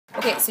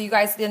Okay, so you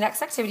guys, the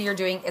next activity you're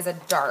doing is a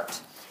dart.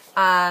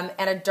 And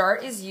a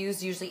dart is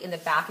used usually in the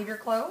back of your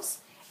clothes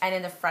and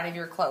in the front of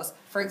your clothes.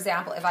 For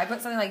example, if I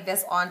put something like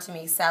this onto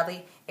me,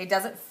 sadly, it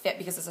doesn't fit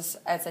because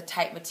it's a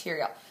tight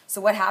material. So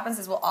what happens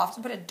is we'll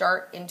often put a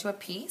dart into a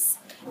piece,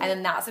 and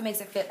then that's what makes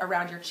it fit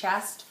around your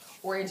chest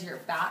or into your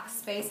back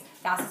space.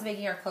 That's what's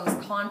making your clothes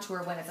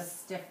contour when it's a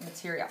stiff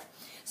material.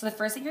 So the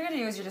first thing you're going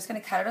to do is you're just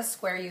going to cut out a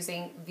square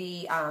using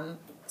the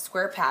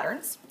square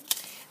patterns.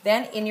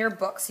 Then in your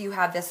books you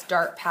have this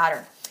dart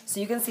pattern.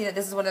 So you can see that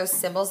this is one of those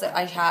symbols that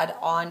I had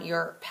on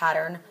your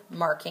pattern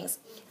markings.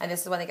 And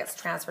this is when it gets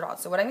transferred on.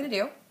 So what I'm going to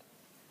do,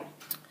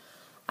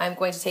 I'm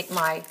going to take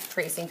my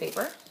tracing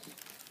paper.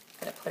 I'm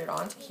going to put it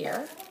onto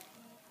here.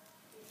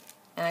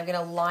 And I'm going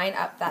to line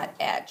up that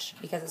edge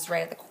because it's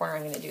right at the corner.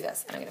 I'm going to do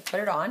this. And I'm going to put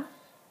it on.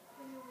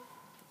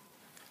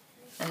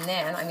 And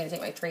then I'm going to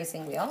take my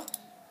tracing wheel.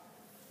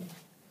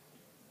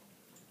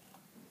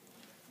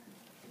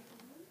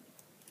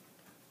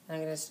 And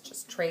I'm going to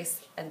just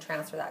trace and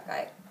transfer that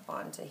guy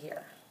onto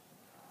here.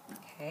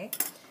 Okay,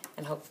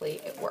 and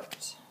hopefully it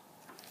worked.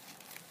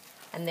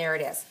 And there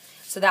it is.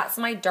 So that's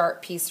my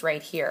dart piece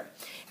right here.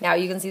 Now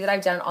you can see that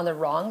I've done it on the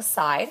wrong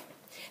side.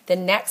 The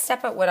next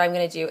step of what I'm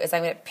going to do is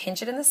I'm going to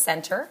pinch it in the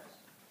center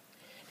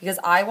because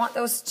I want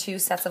those two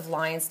sets of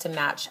lines to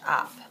match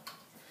up.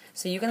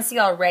 So you can see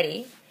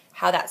already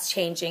how that's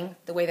changing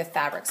the way the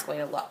fabric's going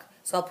to look.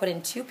 So I'll put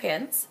in 2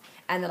 pins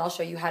and then I'll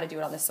show you how to do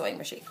it on the sewing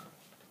machine.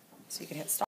 So you can hit stop.